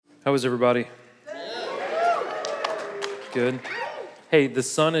How was everybody? Good. Hey, the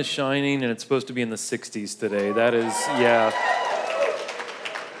sun is shining and it's supposed to be in the 60s today. That is, yeah.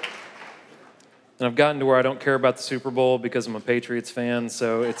 And I've gotten to where I don't care about the Super Bowl because I'm a Patriots fan.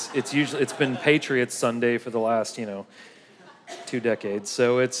 So it's been Patriots Sunday for the last, 2 decades.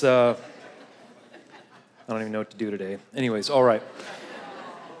 So it's, I don't even know what to do today. Anyways, all right.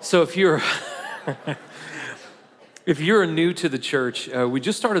 So if you're new to the church, we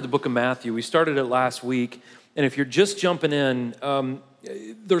just started the book of Matthew. We started it last week. And if you're just jumping in,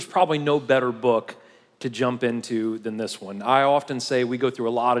 there's probably no better book to jump into than this one. I often say we go through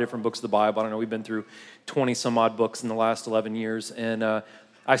a lot of different books of the Bible. I don't know, we've been through 20 some odd books in the last 11 years. And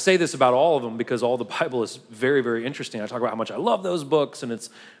I say this about all of them because all the Bible is very, very interesting. I talk about how much I love those books, and it's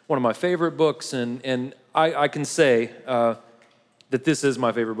one of my favorite books. And I can say that this is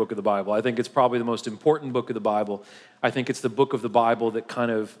my favorite book of the Bible. I think it's probably the most important book of the Bible. I think it's the book of the Bible that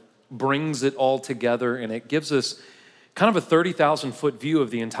kind of brings it all together, and it gives us kind of a 30,000-foot view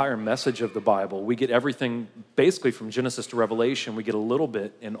of the entire message of the Bible. We get everything basically from Genesis to Revelation. We get a little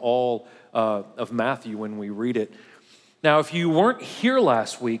bit in all of Matthew when we read it. Now, if you weren't here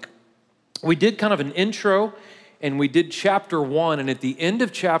last week, we did kind of an intro, and we did chapter 1, and at the end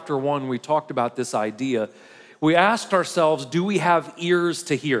of chapter 1, we talked about this idea. We asked ourselves, do we have ears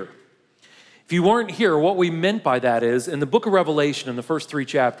to hear? If you weren't here, what we meant by that is, in the book of Revelation, in the first 3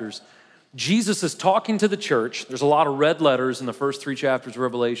 chapters, Jesus is talking to the church. There's a lot of red letters in the first 3 chapters of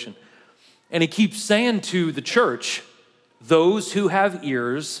Revelation. And he keeps saying to the church, those who have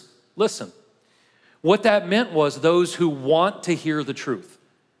ears, listen. What that meant was those who want to hear the truth,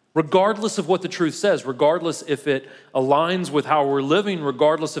 regardless of what the truth says, regardless if it aligns with how we're living,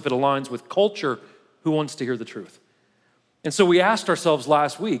 regardless if it aligns with culture, who wants to hear the truth? And so we asked ourselves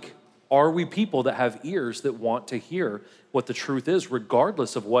last week, are we people that have ears that want to hear what the truth is,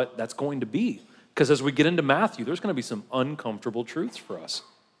 regardless of what that's going to be? Because as we get into Matthew, there's going to be some uncomfortable truths for us.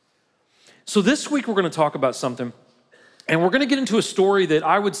 So this week we're going to talk about something, and we're going to get into a story that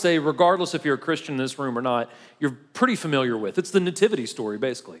I would say, regardless if you're a Christian in this room or not, you're pretty familiar with. It's the nativity story,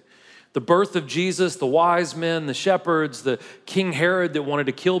 basically. The birth of Jesus, the wise men, the shepherds, the King Herod that wanted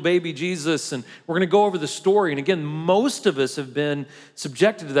to kill baby Jesus. And we're going to go over the story. And again, most of us have been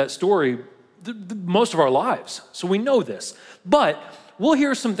subjected to that story most of our lives. So we know this. But we'll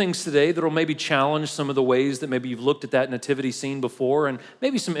hear some things today that will maybe challenge some of the ways that maybe you've looked at that nativity scene before, and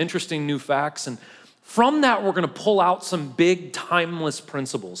maybe some interesting new facts. And from that, we're going to pull out some big timeless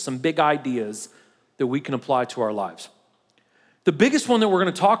principles, some big ideas that we can apply to our lives. The biggest one that we're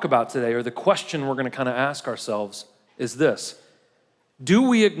going to talk about today, or the question we're going to kind of ask ourselves, is this: do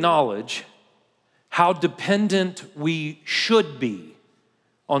we acknowledge how dependent we should be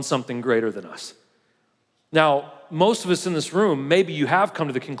on something greater than us? Now, most of us in this room, maybe you have come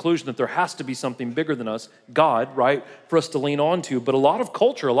to the conclusion that there has to be something bigger than us, God, right, for us to lean on to. But a lot of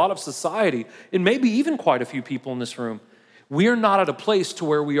culture, a lot of society, and maybe even quite a few people in this room, we are not at a place to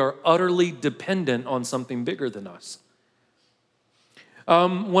where we are utterly dependent on something bigger than us.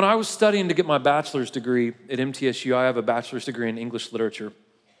 When I was studying to get my bachelor's degree at MTSU, I have a bachelor's degree in English literature.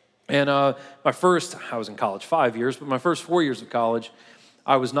 And I was in college 5 years, but my first 4 years of college,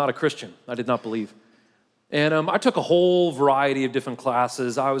 I was not a Christian. I did not believe. And I took a whole variety of different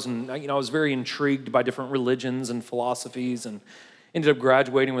classes. I was very intrigued by different religions and philosophies, and ended up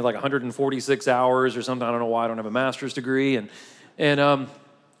graduating with like 146 hours or something. I don't know why I don't have a master's degree. And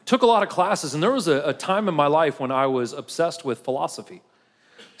took a lot of classes. And there was a time in my life when I was obsessed with philosophy.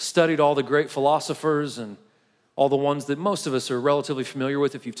 Studied all the great philosophers and all the ones that most of us are relatively familiar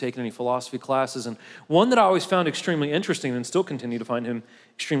with if you've taken any philosophy classes. And one that I always found extremely interesting, and still continue to find him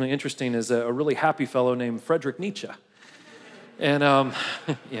extremely interesting, is a really happy fellow named Friedrich Nietzsche. And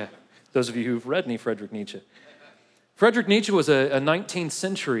yeah, those of you who've read any Friedrich Nietzsche. Friedrich Nietzsche was a 19th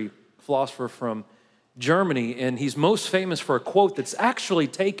century philosopher from Germany, and he's most famous for a quote that's actually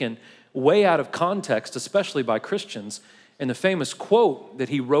taken way out of context, especially by Christians. And the famous quote that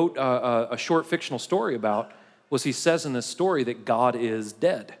he wrote a short fictional story about was, he says in this story that God is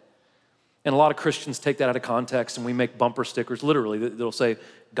dead. And a lot of Christians take that out of context, and we make bumper stickers, literally, that'll say,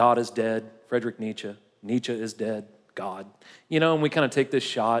 God is dead, Friedrich Nietzsche, Nietzsche is dead, God. And we kind of take this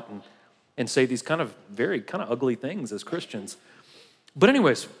shot and say these kind of very kind of ugly things as Christians. But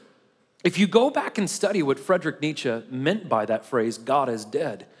anyways, if you go back and study what Friedrich Nietzsche meant by that phrase, God is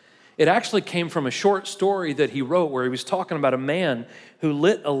dead, it actually came from a short story that he wrote where he was talking about a man who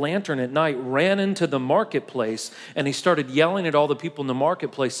lit a lantern at night, ran into the marketplace, and he started yelling at all the people in the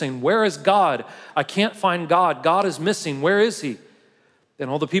marketplace saying, "Where is God? I can't find God. God is missing. Where is he?" And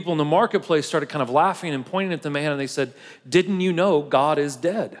all the people in the marketplace started kind of laughing and pointing at the man, and they said, "Didn't you know God is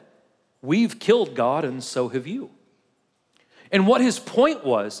dead?" We've killed God, and so have you. And what his point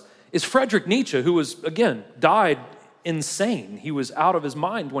was is Friedrich Nietzsche, who was, again, died insane. He was out of his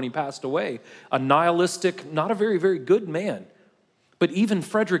mind when he passed away. A nihilistic, not a very, very good man. But even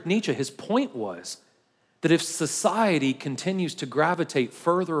Friedrich Nietzsche, his point was that if society continues to gravitate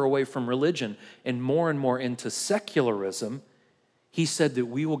further away from religion and more into secularism, he said that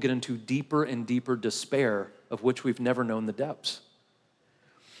we will get into deeper and deeper despair of which we've never known the depths.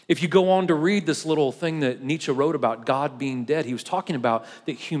 If you go on to read this little thing that Nietzsche wrote about God being dead, he was talking about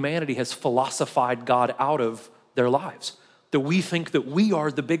that humanity has philosophized God out of their lives, that we think that we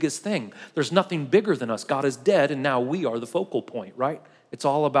are the biggest thing. There's nothing bigger than us. God is dead, and now we are the focal point, right? It's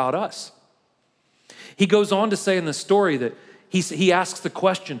all about us. He goes on to say in the story that he asks the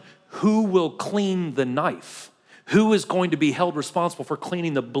question, who will clean the knife? Who is going to be held responsible for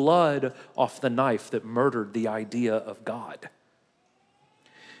cleaning the blood off the knife that murdered the idea of God?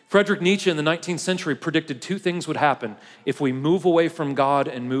 Friedrich Nietzsche in the 19th century predicted two things would happen if we move away from God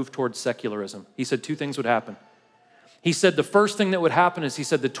and move towards secularism. He said two things would happen. He said the first thing that would happen is he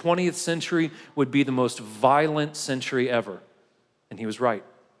said the 20th century would be the most violent century ever. And he was right.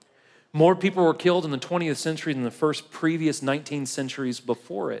 More people were killed in the 20th century than the first previous 19 centuries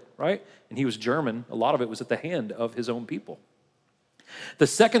before it, right? And he was German. A lot of it was at the hand of his own people. The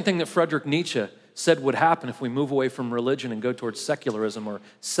second thing that Friedrich Nietzsche said would happen if we move away from religion and go towards secularism or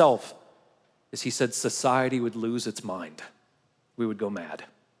self is he said society would lose its mind. We would go mad.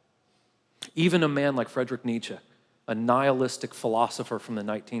 Even a man like Friedrich Nietzsche, a nihilistic philosopher from the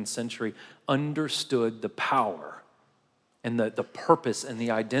 19th century, understood the power and the purpose and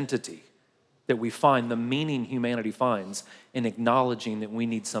the identity that we find, the meaning humanity finds in acknowledging that we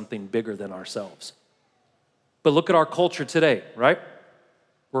need something bigger than ourselves. But look at our culture today, right?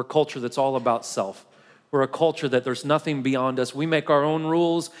 We're a culture that's all about self. We're a culture that there's nothing beyond us. We make our own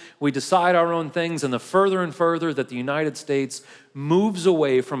rules. We decide our own things. And the further and further that the United States moves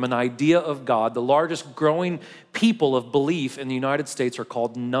away from an idea of God, the largest growing people of belief in the United States are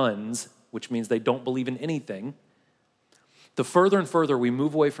called nones, which means they don't believe in anything. The further and further we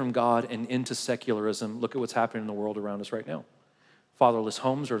move away from God and into secularism, look at what's happening in the world around us right now. Fatherless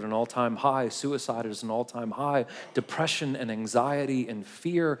homes are at an all-time high. Suicide is an all-time high. Depression and anxiety and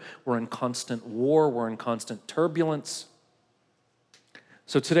fear. We're in constant war. We're in constant turbulence.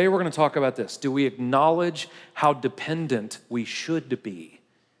 So today we're going to talk about this. Do we acknowledge how dependent we should be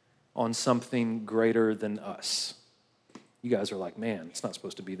on something greater than us? You guys are like, man, it's not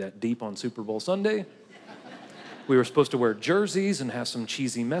supposed to be that deep on Super Bowl Sunday. We were supposed to wear jerseys and have some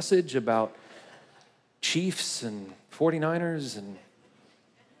cheesy message about Chiefs and 49ers, and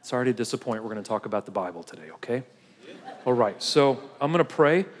sorry to disappoint. We're going to talk about the Bible today, okay? All right, so I'm going to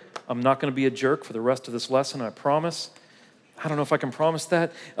pray. I'm not going to be a jerk for the rest of this lesson, I promise. I don't know if I can promise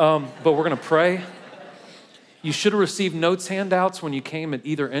that, but we're going to pray. You should have received notes handouts when you came at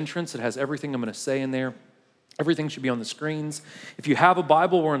either entrance. It has everything I'm going to say in there. Everything should be on the screens. If you have a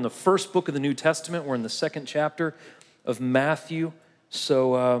Bible, we're in the first book of the New Testament. We're in the second chapter of Matthew.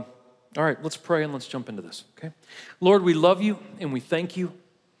 So, all right, let's pray and let's jump into this, okay? Lord, we love you and we thank you.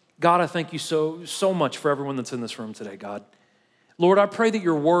 God, I thank you so much for everyone that's in this room today, God. Lord, I pray that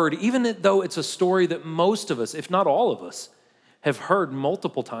your word, even though it's a story that most of us, if not all of us, have heard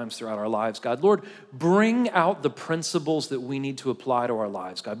multiple times throughout our lives, God, Lord, bring out the principles that we need to apply to our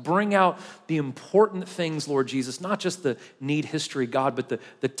lives, God. Bring out the important things, Lord Jesus, not just the neat history, God, but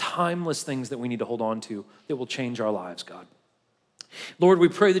the timeless things that we need to hold on to that will change our lives, God. Lord, we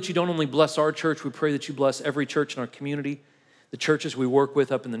pray that you don't only bless our church, we pray that you bless every church in our community, the churches we work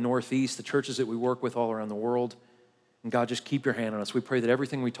with up in the Northeast, the churches that we work with all around the world. And God, just keep your hand on us. We pray that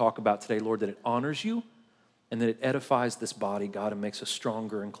everything we talk about today, Lord, that it honors you and that it edifies this body, God, and makes us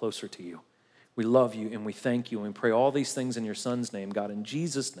stronger and closer to you. We love you and we thank you and we pray all these things in your Son's name, God, in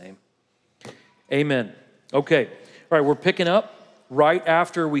Jesus' name. Amen. Okay, all right, we're picking up right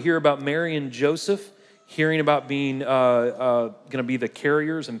after we hear about Mary and Joseph hearing about being going to be the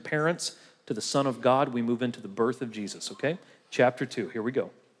carriers and parents to the Son of God. We move into the birth of Jesus, okay? Chapter 2, here we go.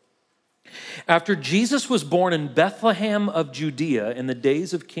 After Jesus was born in Bethlehem of Judea in the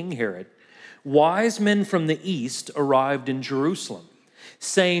days of King Herod, wise men from the east arrived in Jerusalem,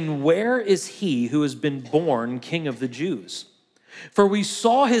 saying, "Where is he who has been born King of the Jews? For we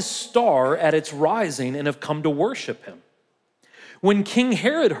saw his star at its rising and have come to worship him." When King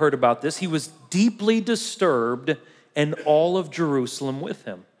Herod heard about this, he was deeply disturbed, and all of Jerusalem with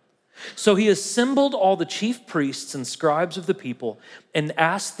him. So he assembled all the chief priests and scribes of the people and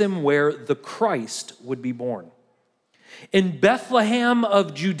asked them where the Christ would be born. "In Bethlehem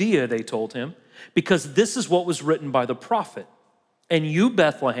of Judea," they told him, "because this is what was written by the prophet. And you,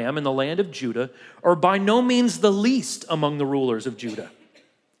 Bethlehem, in the land of Judah, are by no means the least among the rulers of Judah,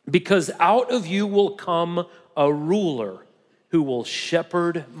 because out of you will come a ruler who will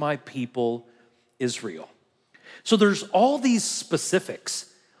shepherd my people Israel. So there's all these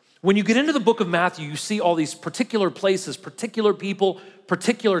specifics. When you get into the book of Matthew, you see all these particular places, particular people,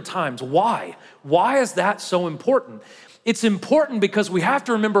 particular times. Why? Why is that so important? It's important because we have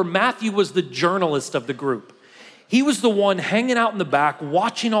to remember Matthew was the journalist of the group. He was the one hanging out in the back,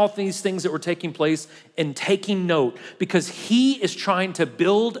 watching all these things that were taking place and taking note, because he is trying to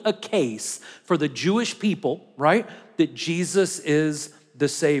build a case for the Jewish people, right, that Jesus is the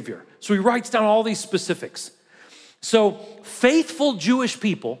Savior. So he writes down all these specifics. So faithful Jewish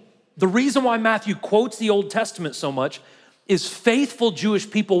people, the reason why Matthew quotes the Old Testament so much is faithful Jewish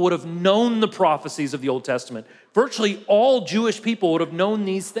people would have known the prophecies of the Old Testament. Virtually all Jewish people would have known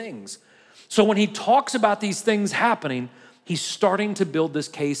these things. So when he talks about these things happening, he's starting to build this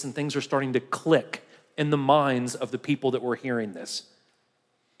case and things are starting to click in the minds of the people that were hearing this.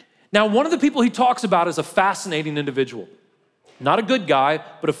 Now, one of the people he talks about is a fascinating individual. Not a good guy,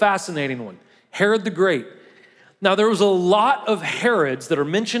 but a fascinating one. Herod the Great. Now, there was a lot of Herods that are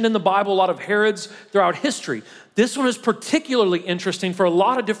mentioned in the Bible, a lot of Herods throughout history. This one is particularly interesting for a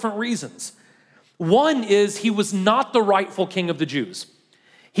lot of different reasons. One is he was not the rightful king of the Jews.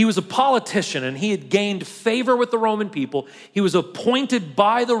 He was a politician and he had gained favor with the Roman people. He was appointed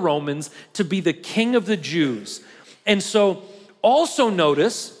by the Romans to be the king of the Jews. And so also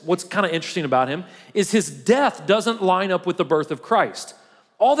notice what's kind of interesting about him is his death doesn't line up with the birth of Christ.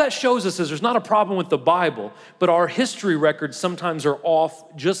 All that shows us is there's not a problem with the Bible, but our history records sometimes are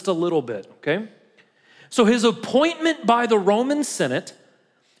off just a little bit, okay? So his appointment by the Roman Senate,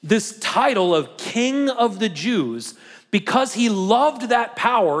 this title of King of the Jews, because he loved that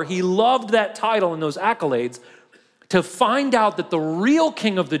power, he loved that title and those accolades, to find out that the real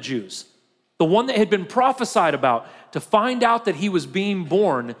King of the Jews, the one that had been prophesied about, to find out that he was being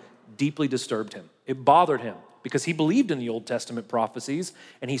born deeply disturbed him. It bothered him because he believed in the Old Testament prophecies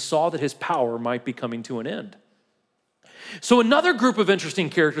and he saw that his power might be coming to an end. So another group of interesting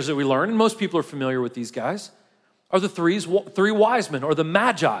characters that we learn, and most people are familiar with these guys, are the three wise men or the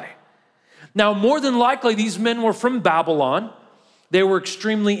Magi. Now, more than likely, these men were from Babylon. They were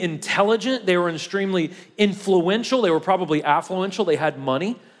extremely intelligent. They were extremely influential. They were probably affluential. They had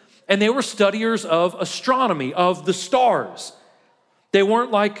money. And they were studiers of astronomy, of the stars. They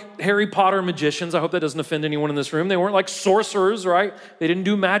weren't like Harry Potter magicians. I hope that doesn't offend anyone in this room. They weren't like sorcerers, right? They didn't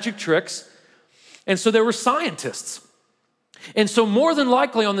do magic tricks. And so they were scientists. And so more than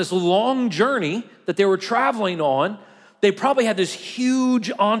likely on this long journey that they were traveling on, they probably had this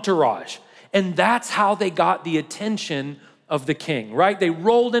huge entourage. And that's how they got the attention of the king, right? They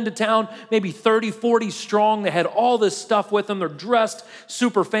rolled into town, maybe 30, 40 strong. They had all this stuff with them. They're dressed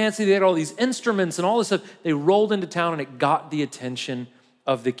super fancy. They had all these instruments and all this stuff. They rolled into town and it got the attention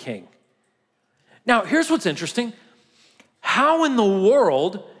of the king. Now, here's what's interesting. How in the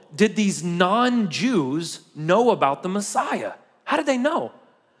world did these non-Jews know about the Messiah? How did they know?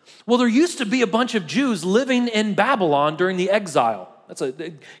 Well, there used to be a bunch of Jews living in Babylon during the exile. That's a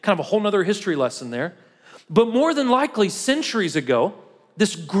kind of a whole nother history lesson there. But more than likely, centuries ago,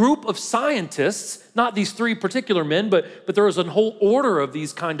 this group of scientists, not these three particular men, but there was a whole order of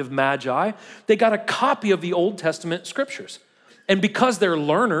these kind of magi, they got a copy of the Old Testament scriptures. And because they're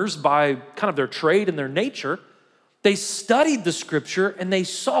learners by kind of their trade and their nature, they studied the scripture and they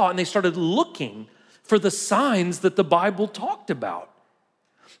saw and they started looking for the signs that the Bible talked about.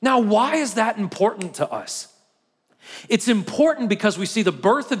 Now, why is that important to us? It's important because we see the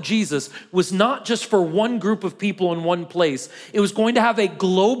birth of Jesus was not just for one group of people in one place. It was going to have a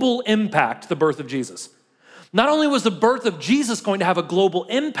global impact, the birth of Jesus. Not only was the birth of Jesus going to have a global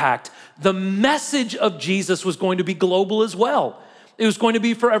impact, the message of Jesus was going to be global as well. It was going to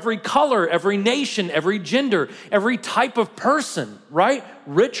be for every color, every nation, every gender, every type of person, right?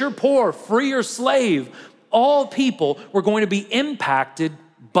 Rich or poor, free or slave, all people were going to be impacted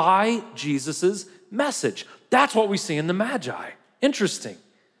by Jesus's message. That's what we see in the Magi. Interesting.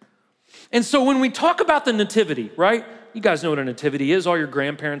 And so when we talk about the nativity, right? You guys know what a nativity is. All your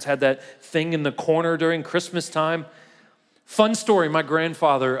grandparents had that thing in the corner during Christmas time. Fun story, my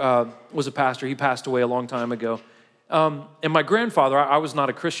grandfather was a pastor. He passed away a long time ago. And my grandfather, I was not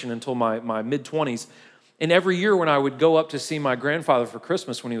a Christian until my mid-20s. And every year when I would go up to see my grandfather for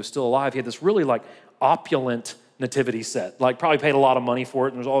Christmas when he was still alive, he had this really like opulent nativity set. Like probably paid a lot of money for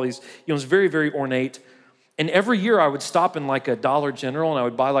it. And there's all these, it was very, very ornate. And every year I would stop in like a Dollar General and I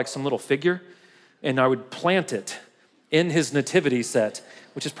would buy like some little figure and I would plant it in his nativity set,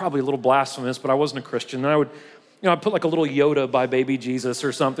 which is probably a little blasphemous, but I wasn't a Christian. And I'd put like a little Yoda by baby Jesus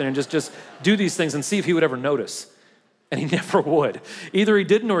or something and just do these things and see if he would ever notice. And he never would. Either he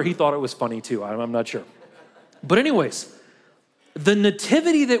didn't or he thought it was funny too. I'm not sure. But anyways, the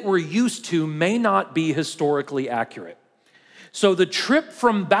nativity that we're used to may not be historically accurate. So the trip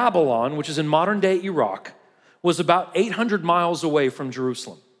from Babylon, which is in modern day Iraq, was about 800 miles away from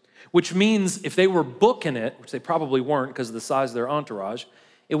Jerusalem, which means if they were booking it, which they probably weren't because of the size of their entourage,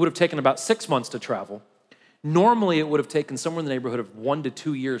 it would have taken about 6 months to travel. Normally, it would have taken somewhere in the neighborhood of 1 to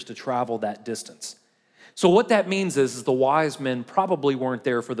 2 years to travel that distance. So what that means is the wise men probably weren't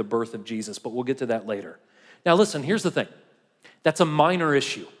there for the birth of Jesus, but we'll get to that later. Now listen, here's the thing. That's a minor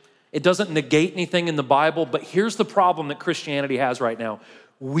issue. It doesn't negate anything in the Bible, but here's the problem that Christianity has right now.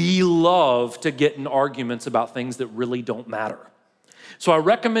 We love to get in arguments about things that really don't matter. So I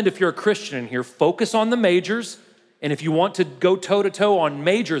recommend if you're a Christian in here, focus on the majors. And if you want to go toe-to-toe on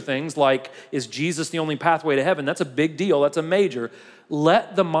major things like, is Jesus the only pathway to heaven? That's a big deal. That's a major.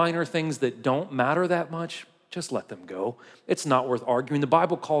 Let the minor things that don't matter that much, just let them go. It's not worth arguing. The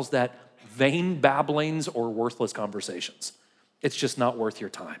Bible calls that vain babblings or worthless conversations. It's just not worth your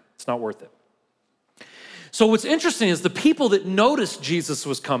time. It's not worth it. So what's interesting is the people that noticed Jesus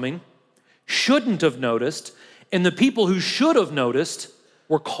was coming shouldn't have noticed, and the people who should have noticed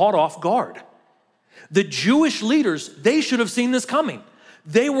were caught off guard. The Jewish leaders, they should have seen this coming.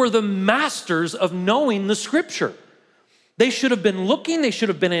 They were the masters of knowing the scripture. They should have been looking, they should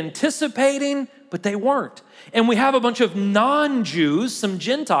have been anticipating, but they weren't. And we have a bunch of non-Jews, some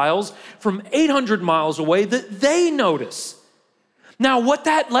Gentiles from 800 miles away that they notice. Now, what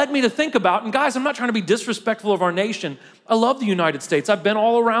that led me to think about, and guys, I'm not trying to be disrespectful of our nation. I love the United States. I've been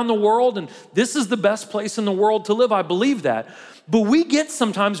all around the world, and this is the best place in the world to live. I believe that. But we get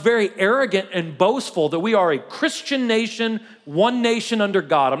sometimes very arrogant and boastful that we are a Christian nation, one nation under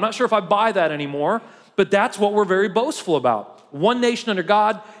God. I'm not sure if I buy that anymore, but that's what we're very boastful about. One nation under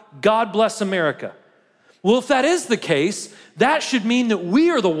God, God bless America. Well, if that is the case, that should mean that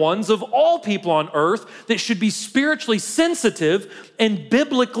we are the ones of all people on earth that should be spiritually sensitive and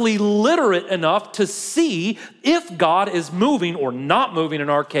biblically literate enough to see if God is moving or not moving in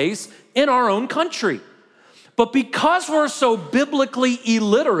our case in our own country. But because we're so biblically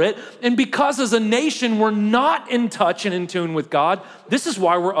illiterate and because as a nation we're not in touch and in tune with God, this is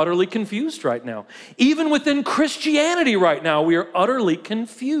why we're utterly confused right now. Even within Christianity right now, we are utterly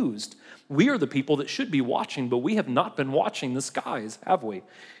confused. We are the people that should be watching, but we have not been watching the skies, have we?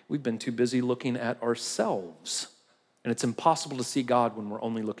 We've been too busy looking at ourselves. And it's impossible to see God when we're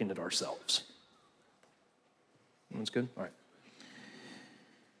only looking at ourselves. That's good? All right.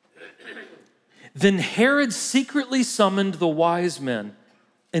 Then Herod secretly summoned the wise men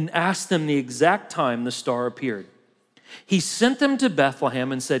and asked them the exact time the star appeared. He sent them to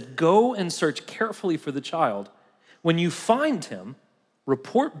Bethlehem and said, "Go and search carefully for the child. When you find him,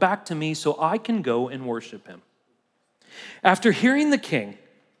 report back to me so I can go and worship him." After hearing the king,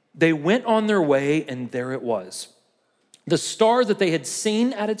 they went on their way, and there it was, the star that they had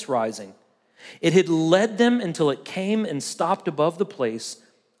seen at its rising. It had led them until it came and stopped above the place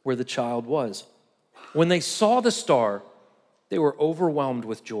where the child was. When they saw the star, they were overwhelmed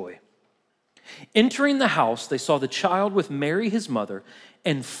with joy. Entering the house, they saw the child with Mary, his mother,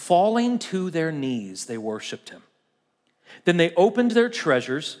 and falling to their knees, they worshiped him. Then they opened their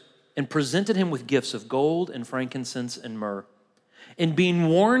treasures and presented him with gifts of gold and frankincense and myrrh. And being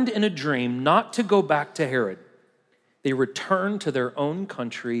warned in a dream not to go back to Herod, they returned to their own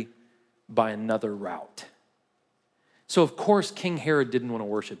country by another route. So of course, King Herod didn't want to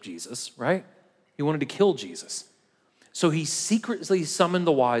worship Jesus, right? He wanted to kill Jesus. So he secretly summoned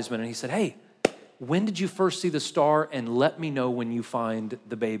the wise men and he said, "Hey, when did you first see the star? And let me know when you find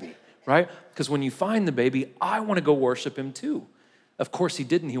the baby," right? Because when you find the baby, I want to go worship him too. Of course he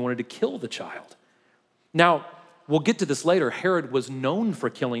didn't. He wanted to kill the child. Now, we'll get to this later. Herod was known for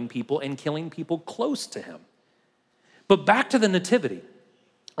killing people and killing people close to him. But back to the nativity.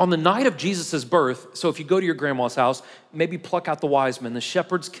 On the night of Jesus' birth, so if you go to your grandma's house, maybe pluck out the wise men. The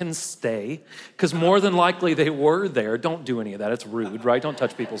shepherds can stay, because more than likely they were there. Don't do any of that. It's rude, right? Don't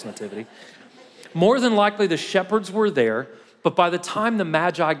touch people's nativity. More than likely the shepherds were there, but by the time the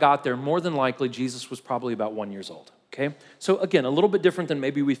Magi got there, more than likely Jesus was probably about 1 year old, okay? So again, a little bit different than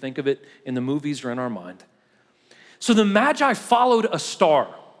maybe we think of it in the movies or in our mind. So the Magi followed a star.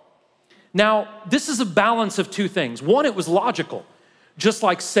 Now, this is a balance of two things. One, it was logical. Just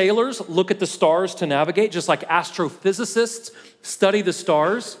like sailors look at the stars to navigate, just like astrophysicists study the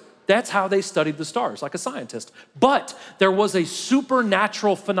stars, that's how they studied the stars, like a scientist. But there was a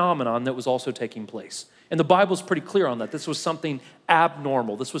supernatural phenomenon that was also taking place. And the Bible's pretty clear on that. This was something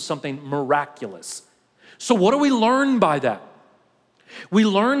abnormal. This was something miraculous. So what do we learn by that? We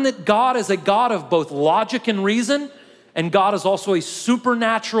learn that God is a God of both logic and reason, and God is also a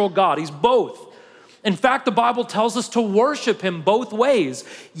supernatural God. He's both. In fact, the Bible tells us to worship him both ways.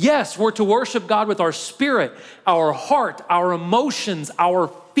 Yes, we're to worship God with our spirit, our heart, our emotions, our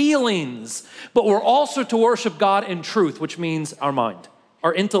feelings, but we're also to worship God in truth, which means our mind,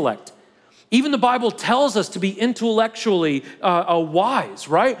 our intellect. Even the Bible tells us to be intellectually wise,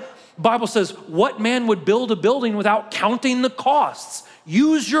 right? The Bible says, what man would build a building without counting the costs?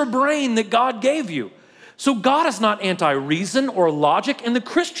 Use your brain that God gave you. So God is not anti-reason or logic, and the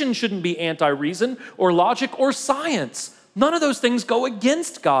Christian shouldn't be anti-reason or logic or science. None of those things go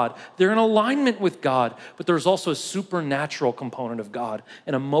against God. They're in alignment with God, but there's also a supernatural component of God,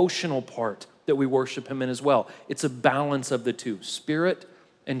 an emotional part that we worship him in as well. It's a balance of the two, spirit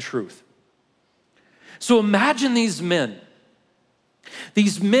and truth. So imagine these men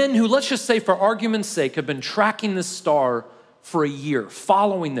who, let's just say for argument's sake, have been tracking this star for a year,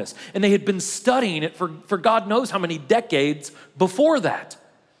 following this. And they had been studying it for God knows how many decades before that.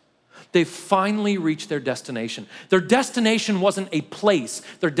 They finally reached their destination. Their destination wasn't a place.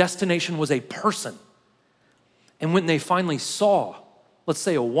 Their destination was a person. And when they finally saw, let's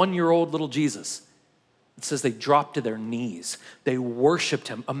say, a 1-year-old little Jesus, it says they dropped to their knees. They worshiped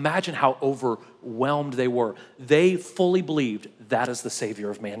him. Imagine how overwhelmed they were. They fully believed that is the Savior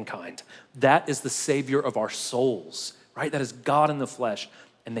of mankind. That is the Savior of our souls, right? That is God in the flesh,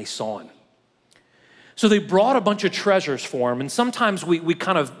 and they saw him. So they brought a bunch of treasures for him, and sometimes we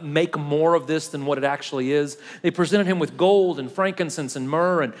kind of make more of this than what it actually is. They presented him with gold and frankincense and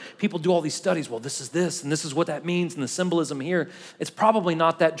myrrh, and people do all these studies. Well, this is this, and this is what that means, and the symbolism here. It's probably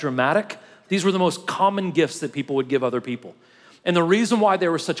not that dramatic. These were the most common gifts that people would give other people. And the reason why they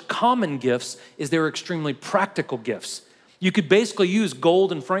were such common gifts is they were extremely practical gifts. You could basically use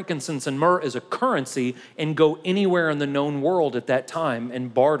gold and frankincense and myrrh as a currency and go anywhere in the known world at that time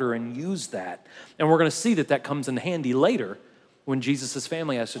and barter and use that. And we're going to see that that comes in handy later when Jesus'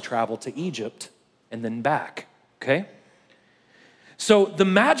 family has to travel to Egypt and then back, okay? So the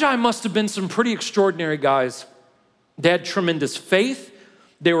Magi must have been some pretty extraordinary guys. They had tremendous faith.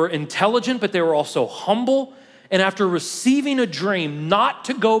 They were intelligent, but they were also humble. And after receiving a dream not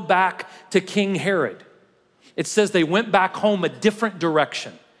to go back to King Herod, it says they went back home a different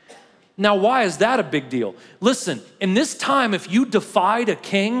direction. Now, why is that a big deal? Listen, in this time, if you defied a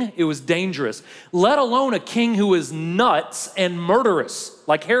king, it was dangerous, let alone a king who is nuts and murderous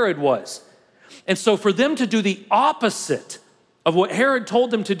like Herod was. And so for them to do the opposite of what Herod told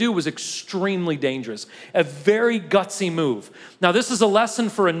them to do was extremely dangerous, a very gutsy move. Now, this is a lesson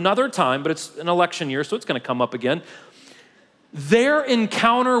for another time, but it's an election year, so it's going to come up again. Their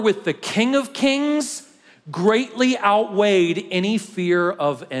encounter with the King of Kings greatly outweighed any fear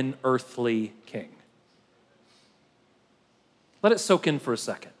of an earthly king. Let it soak in for a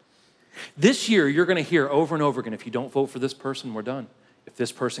second. This year, you're going to hear over and over again, if you don't vote for this person, we're done. If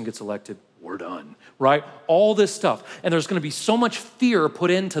this person gets elected, we're done, right? All this stuff. And there's going to be so much fear put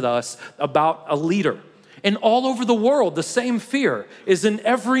into us about a leader. And all over the world, the same fear is in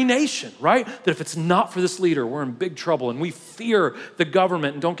every nation, right? That if it's not for this leader, we're in big trouble. And we fear the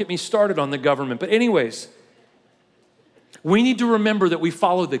government. And don't get me started on the government. But anyways, we need to remember that we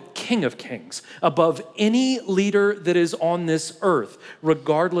follow the King of Kings above any leader that is on this earth,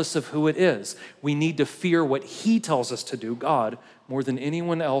 regardless of who it is. We need to fear what he tells us to do, God, more than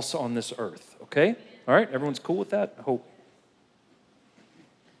anyone else on this earth, okay? All right, everyone's cool with that? I hope.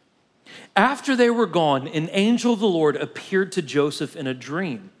 After they were gone, an angel of the Lord appeared to Joseph in a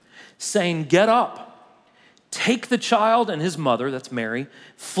dream, saying, "Get up, take the child and his mother," that's Mary,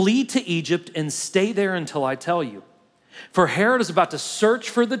 "flee to Egypt and stay there until I tell you. For Herod is about to search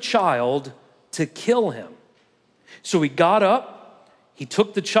for the child to kill him." So he got up, he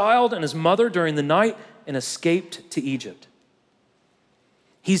took the child and his mother during the night and escaped to Egypt.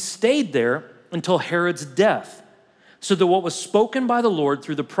 He stayed there until Herod's death, so that what was spoken by the Lord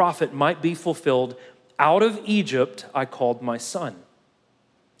through the prophet might be fulfilled, "Out of Egypt I called my son."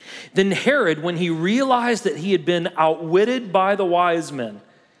 Then Herod, when he realized that he had been outwitted by the wise men.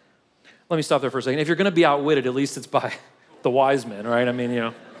 Let me stop there for a second. If you're going to be outwitted, at least it's by the wise men, right? I mean,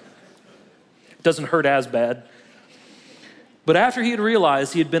 it doesn't hurt as bad. But after he had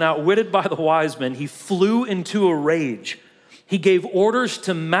realized he had been outwitted by the wise men, he flew into a rage. He gave orders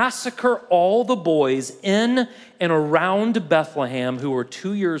to massacre all the boys in and around Bethlehem who were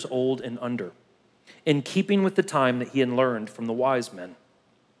 2 years old and under, in keeping with the time that he had learned from the wise men.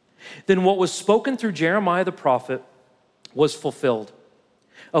 Then what was spoken through Jeremiah the prophet was fulfilled.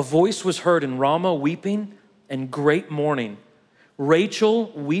 A voice was heard in Ramah weeping and great mourning, Rachel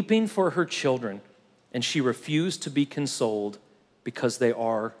weeping for her children and she refused to be consoled because they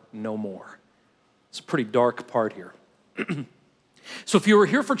are no more. It's a pretty dark part here. So if you were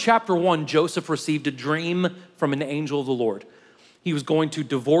here for chapter 1, Joseph received a dream from an angel of the Lord. He was going to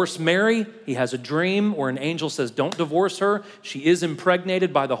divorce Mary. He has a dream where an angel says, don't divorce her. She is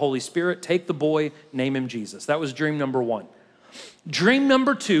impregnated by the Holy Spirit. Take the boy, name him Jesus. That was dream number 1. Dream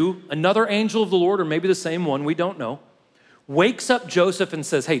number 2, another angel of the Lord, or maybe the same one, we don't know, wakes up Joseph and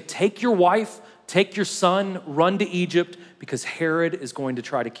says, hey, take your wife, take your son, run to Egypt because Herod is going to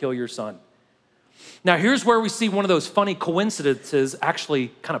try to kill your son. Now, here's where we see one of those funny coincidences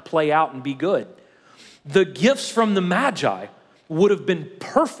actually kind of play out and be good. The gifts from the Magi would have been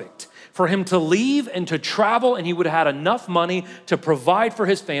perfect for him to leave and to travel, and he would have had enough money to provide for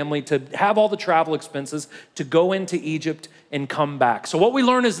his family, to have all the travel expenses, to go into Egypt and come back. So what we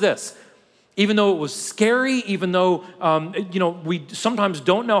learn is this. Even though it was scary, even though we sometimes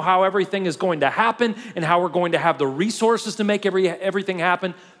don't know how everything is going to happen and how we're going to have the resources to make everything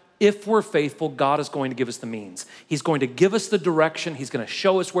happen, if we're faithful, God is going to give us the means. He's going to give us the direction. He's going to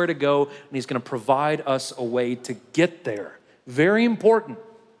show us where to go, and he's going to provide us a way to get there. Very important.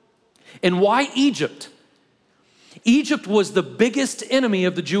 And why Egypt? Egypt was the biggest enemy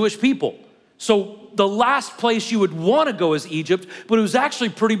of the Jewish people. So the last place you would want to go is Egypt, but it was actually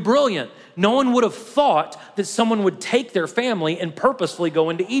pretty brilliant. No one would have thought that someone would take their family and purposefully go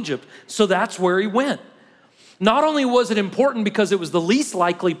into Egypt. So that's where he went. Not only was it important because it was the least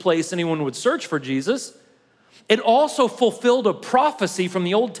likely place anyone would search for Jesus, it also fulfilled a prophecy from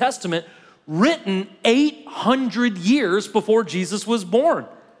the Old Testament written 800 years before Jesus was born.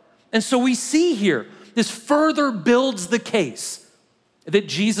 And so we see here, this further builds the case that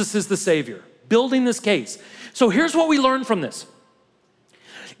Jesus is the Savior, building this case. So here's what we learn from this.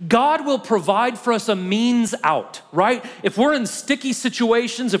 God will provide for us a means out, right? If we're in sticky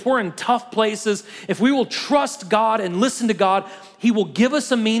situations, if we're in tough places, if we will trust God and listen to God, he will give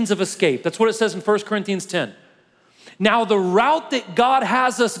us a means of escape. That's what it says in 1 Corinthians 10. Now, the route that God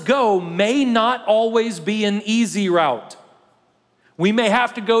has us go may not always be an easy route. We may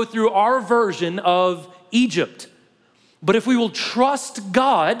have to go through our version of Egypt. But if we will trust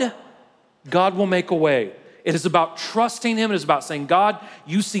God, God will make a way. It is about trusting him. It is about saying, God,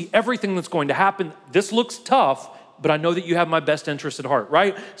 you see everything that's going to happen. This looks tough, but I know that you have my best interest at heart,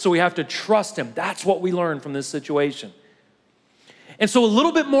 right? So we have to trust him. That's what we learn from this situation. And so a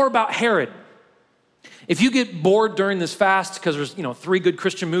little bit more about Herod. If you get bored during this fast, because there's 3 good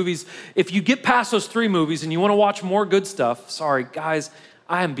Christian movies, if you get past those 3 movies and you want to watch more good stuff, sorry, guys,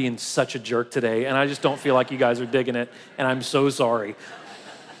 I am being such a jerk today, and I just don't feel like you guys are digging it, and I'm so sorry.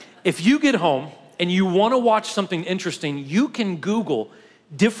 If you get home and you want to watch something interesting, you can Google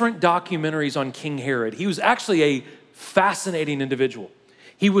different documentaries on King Herod. He was actually a fascinating individual.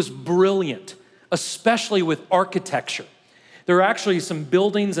 He was brilliant, especially with architecture. There are actually some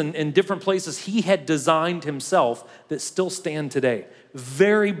buildings and different places he had designed himself that still stand today.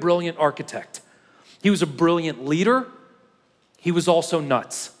 Very brilliant architect. He was a brilliant leader. He was also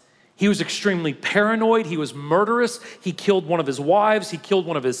nuts. He was extremely paranoid. He was murderous. He killed one of his wives. He killed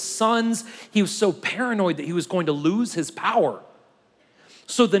one of his sons. He was so paranoid that he was going to lose his power.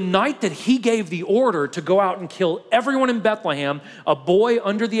 So the night that he gave the order to go out and kill everyone in Bethlehem, a boy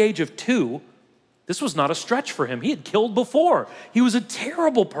under the age of 2, this was not a stretch for him. He had killed before. He was a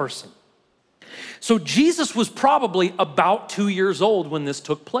terrible person. So Jesus was probably about 2 years old when this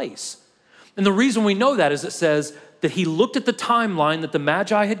took place. And the reason we know that is it says that he looked at the timeline that the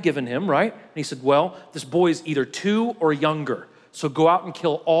Magi had given him, right? And he said, well, this boy is either 2 or younger. So go out and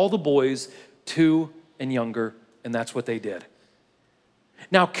kill all the boys 2 and younger. And that's what they did.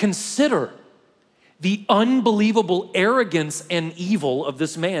 Now consider the unbelievable arrogance and evil of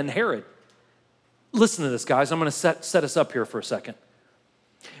this man, Herod. Listen to this, guys. I'm going to set us up here for a second.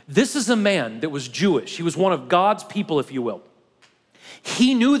 This is a man that was Jewish. He was one of God's people, if you will.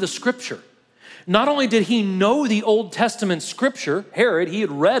 He knew the scripture. Not only did he know the Old Testament scripture, Herod, he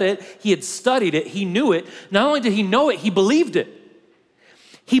had read it, he had studied it, he knew it. Not only did he know it, he believed it.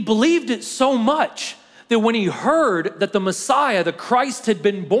 He believed it so much that when he heard that the Messiah, the Christ, had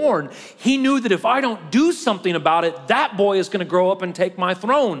been born, he knew that if I don't do something about it, that boy is going to grow up and take my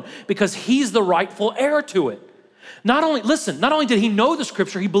throne because he's the rightful heir to it. Not only did he know the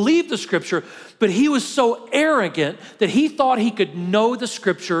scripture, he believed the scripture, but he was so arrogant that he thought he could know the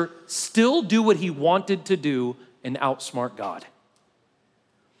scripture, still do what he wanted to do, and outsmart God.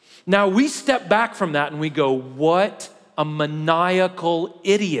 Now we step back from that and we go, what a maniacal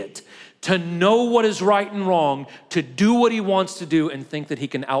idiot to know what is right and wrong, to do what he wants to do and think that he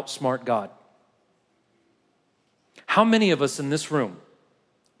can outsmart God. How many of us in this room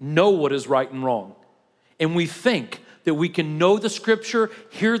know what is right and wrong, And we think that we can know the scripture,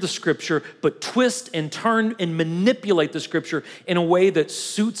 hear the scripture, but twist and turn and manipulate the scripture in a way that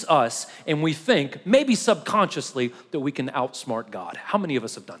suits us. And we think, maybe subconsciously, that we can outsmart God. How many of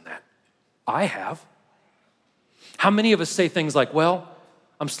us have done that? I have. How many of us say things like, well,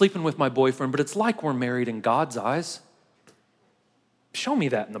 I'm sleeping with my boyfriend, but it's like we're married in God's eyes. Show me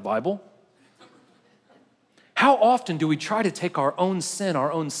that in the Bible. How often do we try to take our own sin,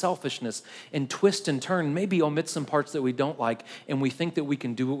 our own selfishness, and twist and turn, maybe omit some parts that we don't like, and we think that we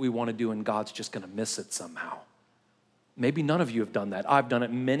can do what we want to do and God's just going to miss it somehow? Maybe none of you have done that. I've done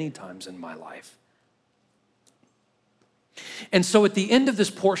it many times in my life. And so at the end of this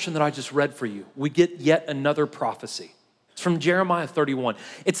portion that I just read for you, we get yet another prophecy. It's from Jeremiah 31.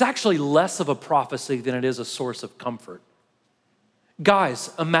 It's actually less of a prophecy than it is a source of comfort. Guys,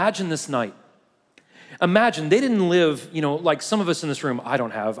 imagine this night. Imagine they didn't live, like some of us in this room, I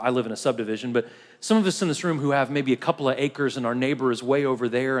live in a subdivision, but some of us in this room who have maybe a couple of acres and our neighbor is way over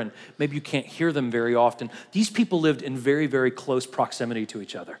there and maybe you can't hear them very often. These people lived in very, very close proximity to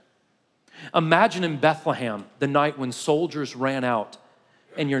each other. Imagine in Bethlehem, the night when soldiers ran out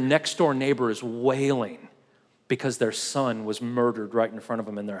and your next door neighbor is wailing because their son was murdered right in front of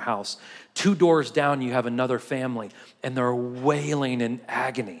them in their house. 2 doors down, you have another family and they're wailing in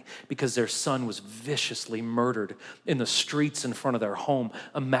agony because their son was viciously murdered in the streets in front of their home.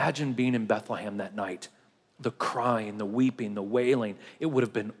 Imagine being in Bethlehem that night. The crying, the weeping, the wailing, it would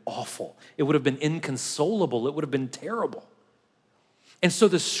have been awful. It would have been inconsolable. It would have been terrible. And so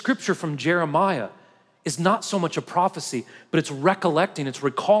the scripture from Jeremiah is not so much a prophecy, but it's recollecting, it's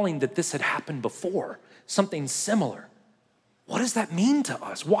recalling that this had happened before, something similar. What does that mean to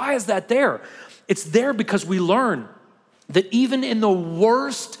us? Why is that there? It's there because we learn that even in the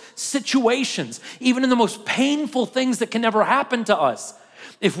worst situations, even in the most painful things that can never happen to us,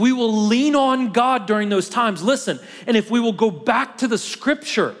 if we will lean on God during those times, listen, and if we will go back to the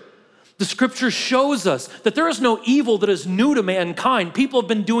scripture shows us that there is no evil that is new to mankind. People have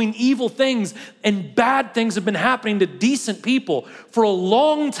been doing evil things and bad things have been happening to decent people for a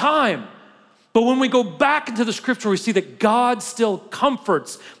long time. But when we go back into the scripture, we see that God still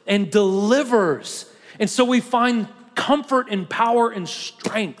comforts and delivers. And so we find comfort and power and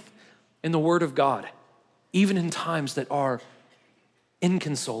strength in the word of God, even in times that are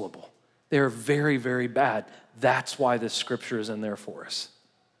inconsolable. They are very, very bad. That's why this scripture is in there for us.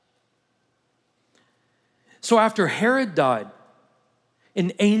 So after Herod died,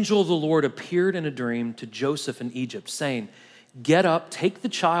 an angel of the Lord appeared in a dream to Joseph in Egypt, saying, "Get up, take the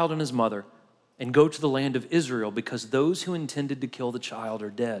child and his mother, and go to the land of Israel, because those who intended to kill the child are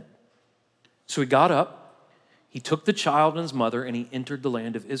dead." So he got up, he took the child and his mother, and he entered the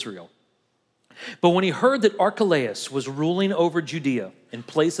land of Israel. But when he heard that Archelaus was ruling over Judea in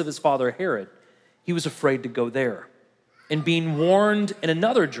place of his father Herod, he was afraid to go there. And being warned in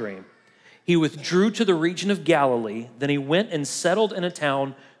another dream, he withdrew to the region of Galilee. Then he went and settled in a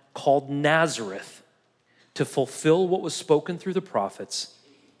town called Nazareth to fulfill what was spoken through the prophets,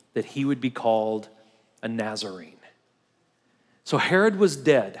 that he would be called a Nazarene. So Herod was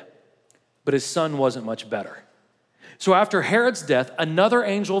dead, but his son wasn't much better. So after Herod's death, another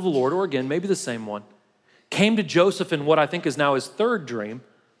angel of the Lord, or again, maybe the same one, came to Joseph in what I think is now his third dream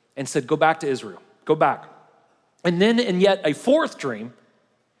and said, "Go back to Israel, go back." And then in yet a fourth dream,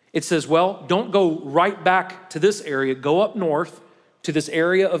 it says, well, don't go right back to this area. Go up north to this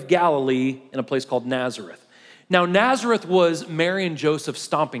area of Galilee in a place called Nazareth. Now, Nazareth was Mary and Joseph's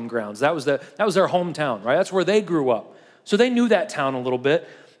stomping grounds. That was their hometown, right? That's where they grew up. So they knew that town a little bit,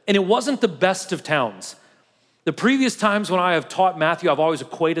 and it wasn't the best of towns. The previous times when I have taught Matthew, I've always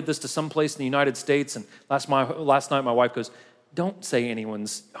equated this to some place in the United States, and last night my wife goes, "Don't say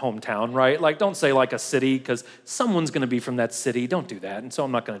anyone's hometown," right? Like, don't say like a city, because someone's going to be from that city. Don't do that. And so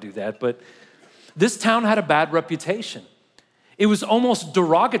I'm not going to do that. But this town had a bad reputation. It was almost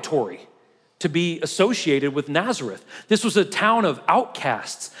derogatory to be associated with Nazareth. This was a town of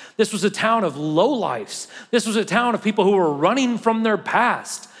outcasts. This was a town of lowlifes. This was a town of people who were running from their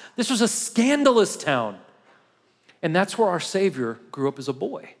past. This was a scandalous town. And that's where our Savior grew up as a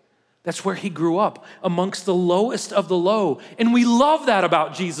boy. That's where he grew up, amongst the lowest of the low. And we love that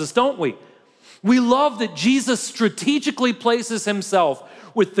about Jesus, don't we? We love that Jesus strategically places himself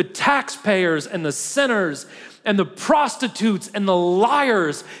with the taxpayers and the sinners and the prostitutes and the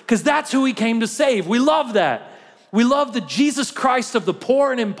liars, because that's who he came to save. We love that. We love the Jesus Christ of the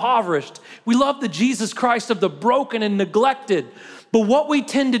poor and impoverished. We love the Jesus Christ of the broken and neglected. But what we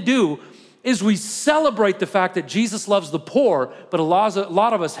tend to do is we celebrate the fact that Jesus loves the poor, but a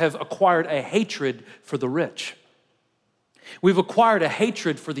lot of us have acquired a hatred for the rich. We've acquired a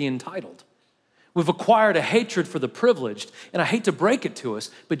hatred for the entitled. We've acquired a hatred for the privileged, and I hate to break it to us,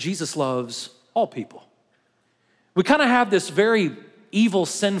 but Jesus loves all people. We kind of have this very evil,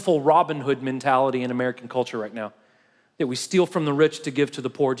 sinful Robin Hood mentality in American culture right now, that we steal from the rich to give to the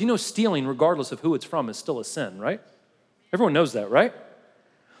poor. Do you know stealing, regardless of who it's from, is still a sin, right? Everyone knows that, right?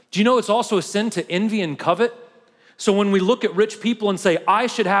 Do you know it's also a sin to envy and covet? So when we look at rich people and say, I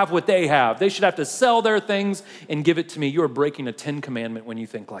should have what they should have to sell their things and give it to me, you are breaking a 10 commandment when you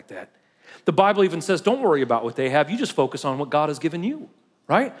think like that. The Bible even says, don't worry about what they have. You just focus on what God has given you,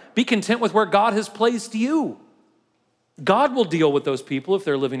 right? Be content with where God has placed you. God will deal with those people if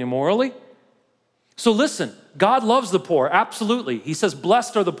they're living immorally. So listen, God loves the poor, absolutely. He says,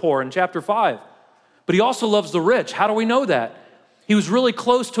 blessed are the poor in chapter 5. But he also loves the rich. How do we know that? He was really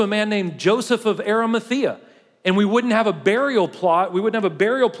close to a man named Joseph of Arimathea. And we wouldn't have a burial plot, we wouldn't have a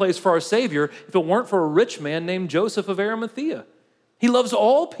burial place for our Savior if it weren't for a rich man named Joseph of Arimathea. He loves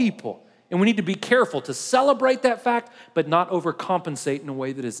all people. And we need to be careful to celebrate that fact, but not overcompensate in a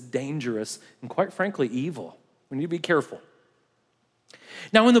way that is dangerous and quite frankly, evil. We need to be careful.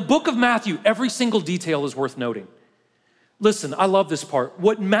 Now in the book of Matthew, every single detail is worth noting. Listen, I love this part.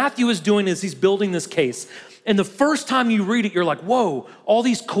 What Matthew is doing is he's building this case. And the first time you read it, you're like, whoa, all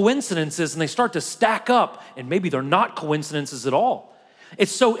these coincidences, and they start to stack up, and maybe they're not coincidences at all.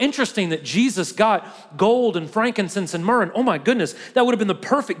 It's so interesting that Jesus got gold and frankincense and myrrh, and oh my goodness, that would have been the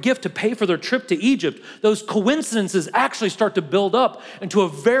perfect gift to pay for their trip to Egypt. Those coincidences actually start to build up into a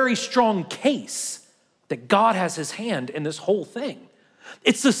very strong case that God has his hand in this whole thing.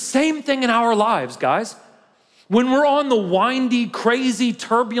 It's the same thing in our lives, guys. When we're on the windy, crazy,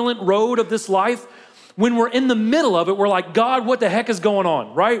 turbulent road of this life, when we're in the middle of it, we're like, God, what the heck is going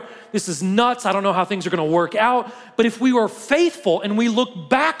on, right? This is nuts. I don't know how things are going to work out. But if we are faithful and we look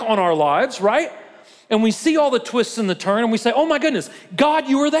back on our lives, right? And we see all the twists and the turn and we say, oh my goodness, God,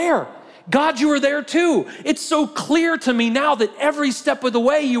 you were there. God, you were there too. It's so clear to me now that every step of the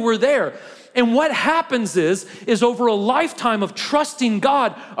way you were there. And what happens is over a lifetime of trusting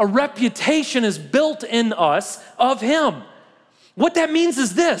God, a reputation is built in us of him. What that means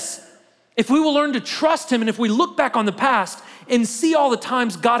is this: if we will learn to trust him and if we look back on the past and see all the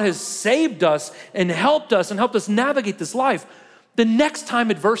times God has saved us and helped us navigate this life, the next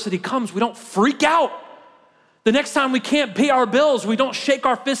time adversity comes, we don't freak out. The next time we can't pay our bills, we don't shake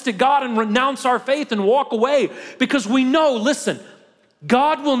our fist at God and renounce our faith and walk away, because we know, listen,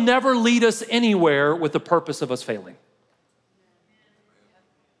 God will never lead us anywhere with the purpose of us failing.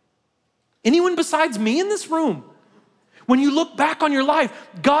 Anyone besides me in this room? When you look back on your life,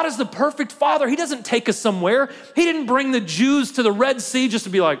 God is the perfect Father. He doesn't take us somewhere. He didn't bring the Jews to the Red Sea just to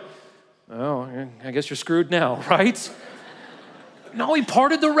be like, oh, I guess you're screwed now, right? No, he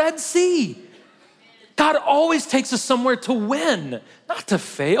parted the Red Sea. God always takes us somewhere to win, not to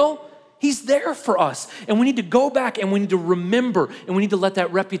fail. He's there for us. And we need to go back and we need to remember and we need to let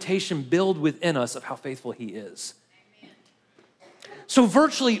that reputation build within us of how faithful he is. Amen. So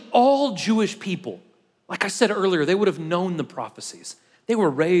virtually all Jewish people, like I said earlier, they would have known the prophecies. They were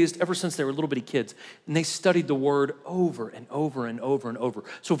raised ever since they were little bitty kids, and they studied the word over and over and over and over.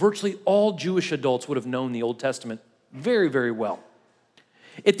 So virtually all Jewish adults would have known the Old Testament very, very well.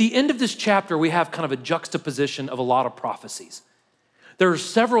 At the end of this chapter, we have kind of a juxtaposition of a lot of prophecies. There are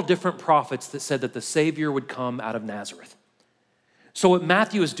several different prophets that said that the Savior would come out of Nazareth. So what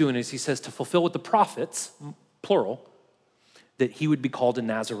Matthew is doing is he says to fulfill what the prophets, plural, that he would be called a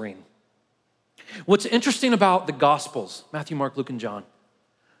Nazarene. What's interesting about the Gospels, Matthew, Mark, Luke, and John,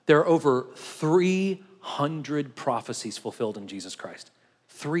 there are over 300 prophecies fulfilled in Jesus Christ.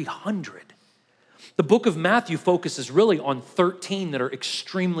 300. The book of Matthew focuses really on 13 that are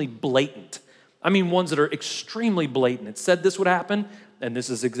extremely blatant. I mean, ones that are extremely blatant. It said this would happen, and this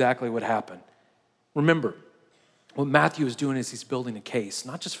is exactly what happened. Remember, what Matthew is doing is he's building a case,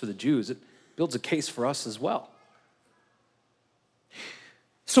 not just for the Jews, it builds a case for us as well.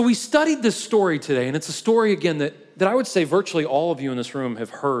 So we studied this story today, and it's a story, again, that I would say virtually all of you in this room have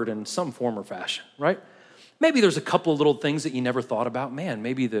heard in some form or fashion, right? Maybe there's a couple of little things that you never thought about. Man,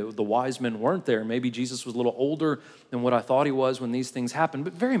 maybe the wise men weren't there. Maybe Jesus was a little older than what I thought he was when these things happened,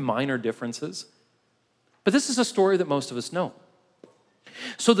 but very minor differences. But this is a story that most of us know.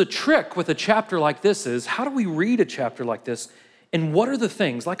 So the trick with a chapter like this is, how do we read a chapter like this? And what are the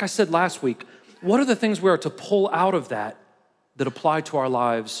things, like I said last week, what are the things we are to pull out of that apply to our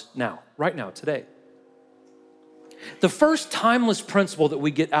lives now, right now, today? The first timeless principle that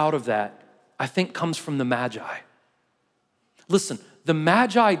we get out of that, I think, comes from the Magi. Listen, the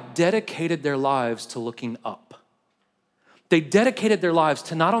Magi dedicated their lives to looking up. They dedicated their lives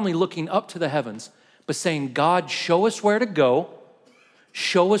to not only looking up to the heavens, but saying, God, show us where to go,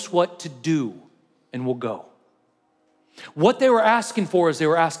 show us what to do. and we'll go. What they were asking for is they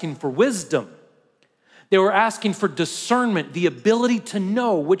were asking for wisdom. They were asking for discernment, the ability to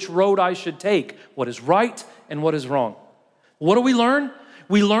know which road I should take, what is right and what is wrong. What do we learn?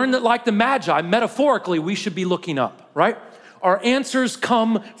 We learn that like the Magi, metaphorically, we should be looking up, right? Our answers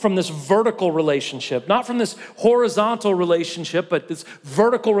come from this vertical relationship, not from this horizontal relationship, but this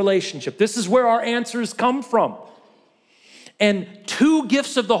vertical relationship. This is where our answers come from. And two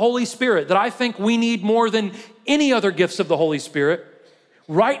gifts of the Holy Spirit that I think we need more than any other gifts of the Holy Spirit,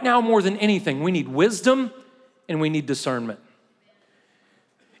 right now more than anything, we need wisdom and we need discernment.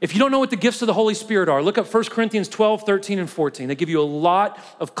 If you don't know what the gifts of the Holy Spirit are, look up 1 Corinthians 12, 13, and 14. They give you a lot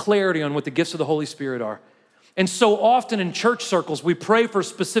of clarity on what the gifts of the Holy Spirit are. And so often in church circles, we pray for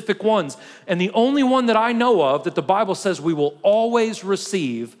specific ones. And the only one that I know of that the Bible says we will always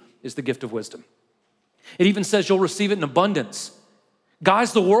receive is the gift of wisdom. It even says you'll receive it in abundance.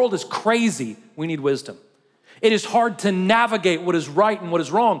 Guys, the world is crazy. We need wisdom. It is hard to navigate what is right and what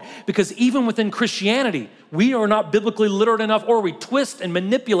is wrong because even within Christianity, we are not biblically literate enough, or we twist and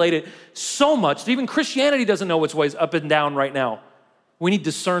manipulate it so much that even Christianity doesn't know which ways up and down right now. We need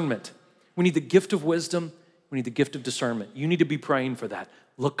discernment. We need the gift of wisdom. We need the gift of discernment. You need to be praying for that.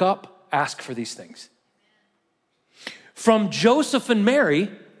 Look up, ask for these things. From Joseph and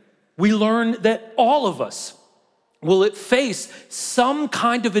Mary, we learn that all of us will face some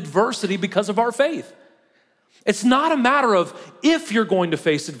kind of adversity because of our faith. It's not a matter of if you're going to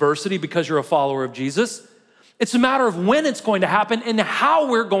face adversity because you're a follower of Jesus. It's a matter of when it's going to happen and how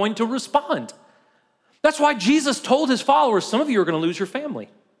we're going to respond. That's why Jesus told his followers, some of you are going to lose your family.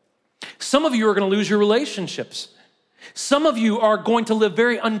 Some of you are going to lose your relationships. Some of you are going to live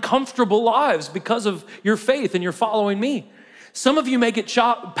very uncomfortable lives because of your faith and you're following me. Some of you may get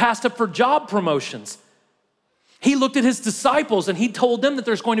passed up for job promotions. He looked at his disciples and he told them that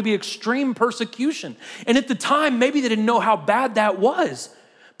there's going to be extreme persecution. And at the time, maybe they didn't know how bad that was.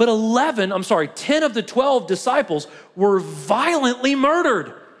 But 10 of the 12 disciples were violently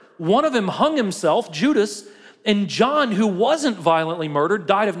murdered. One of them hung himself, Judas, and John, who wasn't violently murdered,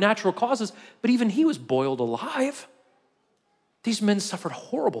 died of natural causes, but even he was boiled alive. These men suffered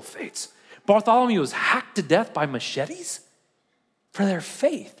horrible fates. Bartholomew was hacked to death by machetes for their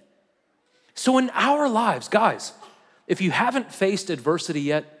faith. So in our lives, guys, if you haven't faced adversity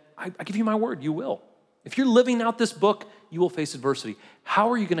yet, I give you my word, you will. If you're living out this book, you will face adversity.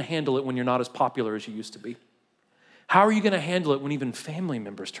 How are you going to handle it when you're not as popular as you used to be? How are you going to handle it when even family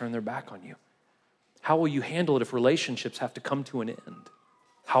members turn their back on you? How will you handle it if relationships have to come to an end?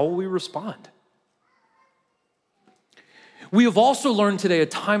 How will we respond? We have also learned today a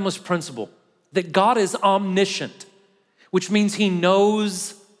timeless principle that God is omniscient, which means he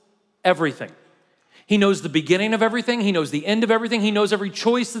knows everything. He knows the beginning of everything. He knows the end of everything. He knows every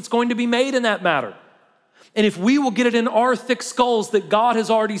choice that's going to be made in that matter. And if we will get it in our thick skulls that God has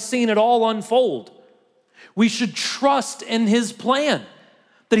already seen it all unfold, we should trust in his plan,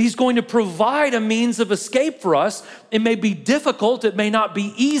 that he's going to provide a means of escape for us. It may be difficult, it may not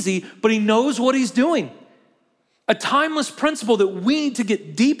be easy, but he knows what he's doing. A timeless principle that we need to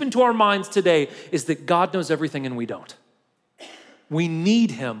get deep into our minds today is that God knows everything and we don't. We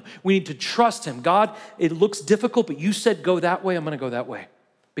need him. We need to trust him. God, it looks difficult, but you said go that way, I'm gonna go that way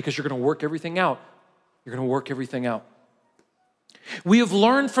because you're gonna work everything out. You're gonna work everything out. We have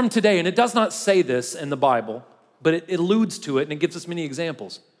learned from today, and it does not say this in the Bible, but it alludes to it and it gives us many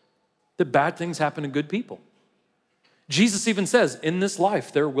examples, that bad things happen to good people. Jesus even says, in this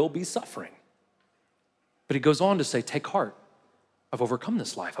life, there will be suffering. But he goes on to say, take heart. I've overcome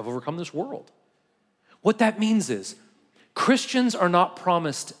this life. I've overcome this world. What that means is Christians are not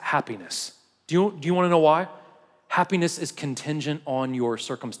promised happiness. Do you want to know why? Happiness is contingent on your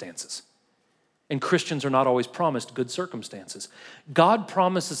circumstances. And Christians are not always promised good circumstances. God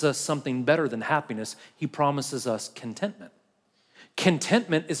promises us something better than happiness. He promises us contentment.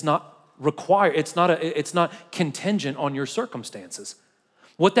 Contentment is not required. It's not contingent on your circumstances.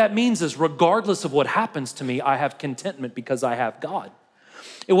 What that means is regardless of what happens to me, I have contentment because I have God.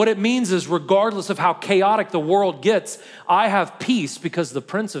 And what it means is regardless of how chaotic the world gets, I have peace because the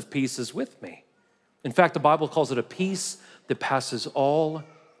Prince of Peace is with me. In fact, the Bible calls it a peace that passes all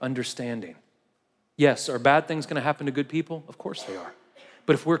understanding. Yes, are bad things going to happen to good people? Of course they are.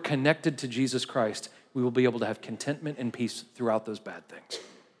 But if we're connected to Jesus Christ, we will be able to have contentment and peace throughout those bad things.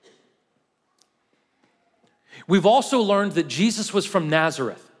 We've also learned that Jesus was from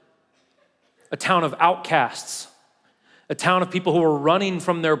Nazareth, a town of outcasts, a town of people who were running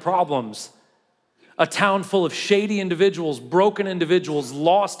from their problems, a town full of shady individuals, broken individuals,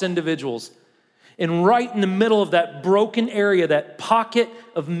 lost individuals. And right in the middle of that broken area, that pocket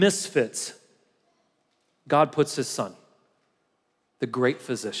of misfits, God puts his son, the great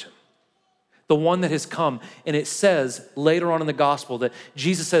physician, the one that has come. And it says later on in the gospel that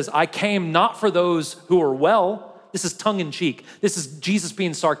Jesus says, I came not for those who are well. This is tongue in cheek. This is Jesus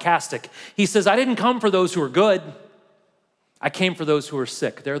being sarcastic. He says, I didn't come for those who are good. I came for those who are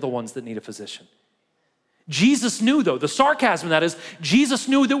sick. They're the ones that need a physician. Jesus knew, though, the sarcasm that is, Jesus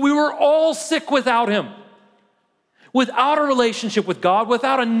knew that we were all sick without him. Without a relationship with God,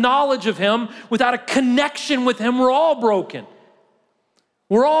 without a knowledge of him, without a connection with him, we're all broken.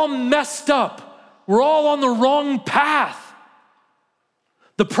 We're all messed up. We're all on the wrong path.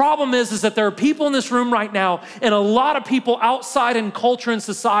 The problem is that there are people in this room right now and a lot of people outside in culture and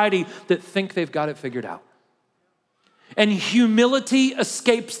society that think they've got it figured out. And humility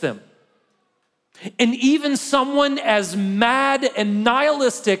escapes them. And even someone as mad and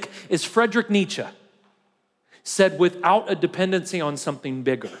nihilistic as Friedrich Nietzsche said, without a dependency on something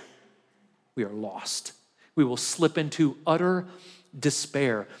bigger, we are lost. We will slip into utter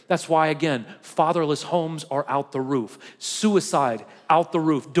despair. That's why, again, fatherless homes are out the roof. Suicide, out the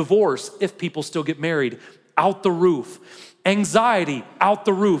roof. Divorce, if people still get married, out the roof. Anxiety, out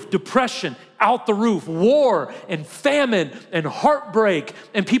the roof. Depression, out the roof. War and famine and heartbreak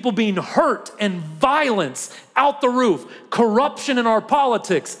and people being hurt and violence, out the roof. Corruption in our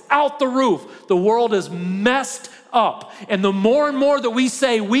politics, out the roof. The world is messed up. And the more and more that we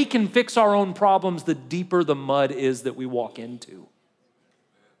say we can fix our own problems, the deeper the mud is that we walk into.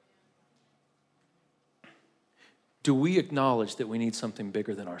 Do we acknowledge that we need something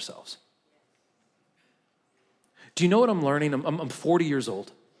bigger than ourselves? Do you know what I'm learning? I'm 40 years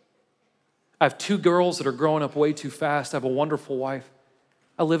old. I have 2 girls that are growing up way too fast. I have a wonderful wife.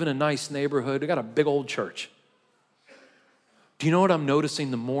 I live in a nice neighborhood. I got a big old church. Do you know what I'm noticing?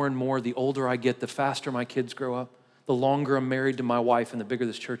 The more and more, the older I get, the faster my kids grow up, the longer I'm married to my wife and the bigger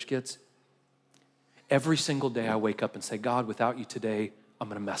this church gets. Every single day I wake up and say, God, without you today, I'm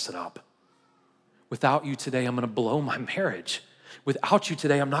gonna mess it up. Without you today, I'm gonna blow my marriage. Without you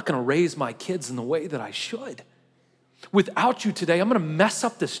today, I'm not gonna raise my kids in the way that I should. Without you today, I'm gonna mess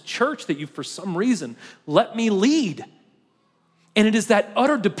up this church that you, for some reason, let me lead. And it is that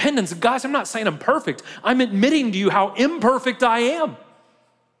utter dependence. Guys, I'm not saying I'm perfect. I'm admitting to you how imperfect I am.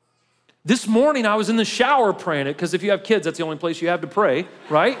 This morning, I was in the shower praying it, because if you have kids, that's the only place you have to pray,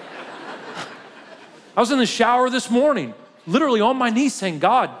 right? I was in the shower this morning, literally on my knees saying,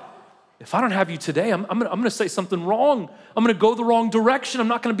 God, if I don't have you today, I'm gonna say something wrong. I'm gonna go the wrong direction. I'm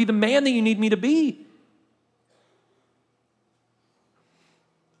not gonna be the man that you need me to be.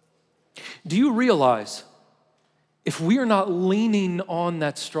 Do you realize if we are not leaning on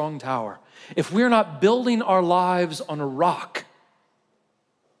that strong tower, if we're not building our lives on a rock,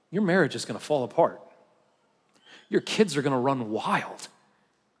 your marriage is gonna fall apart. Your kids are gonna run wild.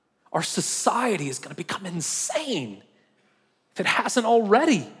 Our society is gonna become insane if it hasn't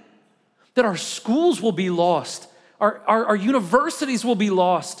already. That our schools will be lost, our universities will be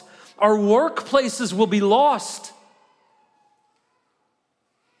lost, our workplaces will be lost.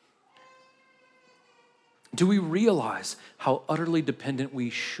 Do we realize how utterly dependent we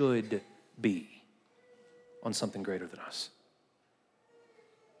should be on something greater than us?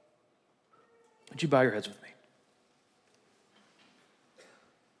 Would you bow your heads with me?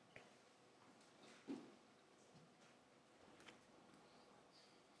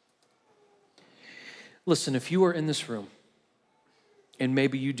 Listen, if you are in this room and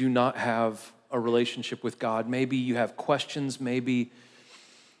maybe you do not have a relationship with God, maybe you have questions, maybe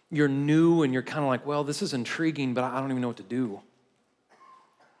you're new and you're kind of like, well, this is intriguing, but I don't even know what to do.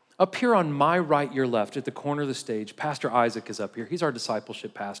 Up here on my right, your left, at the corner of the stage, Pastor Isaac is up here. He's our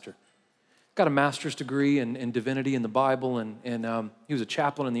discipleship pastor. Got a master's degree in divinity in the Bible, and he was a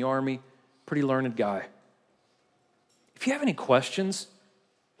chaplain in the Army, pretty learned guy. If you have any questions,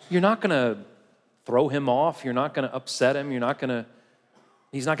 you're not gonna throw him off. You're not gonna upset him.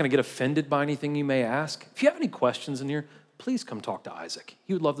 He's not gonna get offended by anything you may ask. If you have any questions in here, please come talk to Isaac.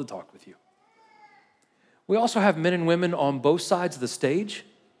 He would love to talk with you. We also have men and women on both sides of the stage.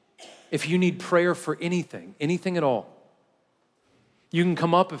 If you need prayer for anything at all, you can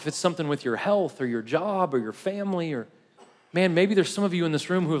come up if it's something with your health or your job or your family, or man, maybe there's some of you in this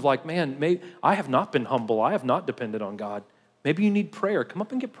room who have like, man, maybe I have not been humble. I have not depended on God. Maybe you need prayer. Come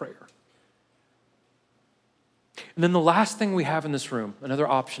up and get prayer. And then the last thing we have in this room, another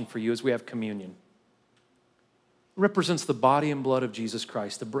option for you, is we have communion. It represents the body and blood of Jesus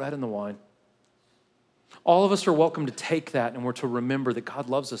Christ, the bread and the wine. All of us are welcome to take that, and we're to remember that God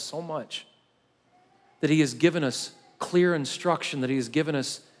loves us so much, that he has given us clear instruction, that he has given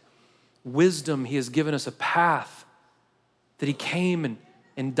us wisdom, he has given us a path, that he came and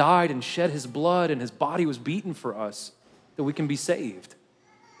and died and shed his blood and his body was beaten for us, that we can be saved.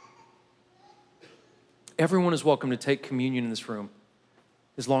 Everyone is welcome to take communion in this room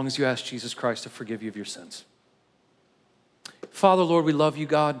as long as you ask Jesus Christ to forgive you of your sins. Father, Lord, we love you,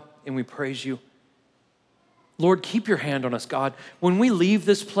 God, and we praise you. Lord, keep your hand on us, God. When we leave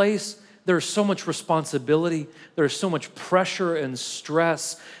this place, there is so much responsibility. There is so much pressure and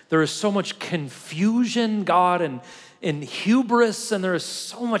stress. There is so much confusion, God, and hubris, and there is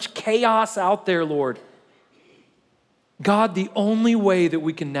so much chaos out there, Lord. God, the only way that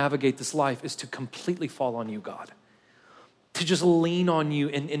we can navigate this life is to completely fall on you, God. To just lean on you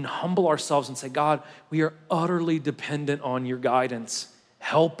and humble ourselves and say, God, we are utterly dependent on your guidance.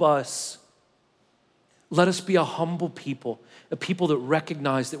 Help us. Let us be a humble people, a people that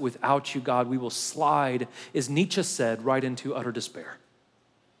recognize that without you, God, we will slide, as Nietzsche said, right into utter despair.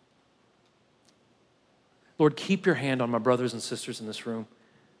 Lord, keep your hand on my brothers and sisters in this room.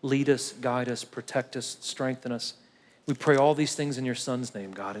 Lead us, guide us, protect us, strengthen us. We pray all these things in your Son's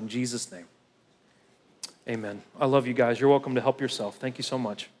name, God, in Jesus' name. Amen. I love you guys. You're welcome to help yourself. Thank you so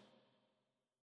much.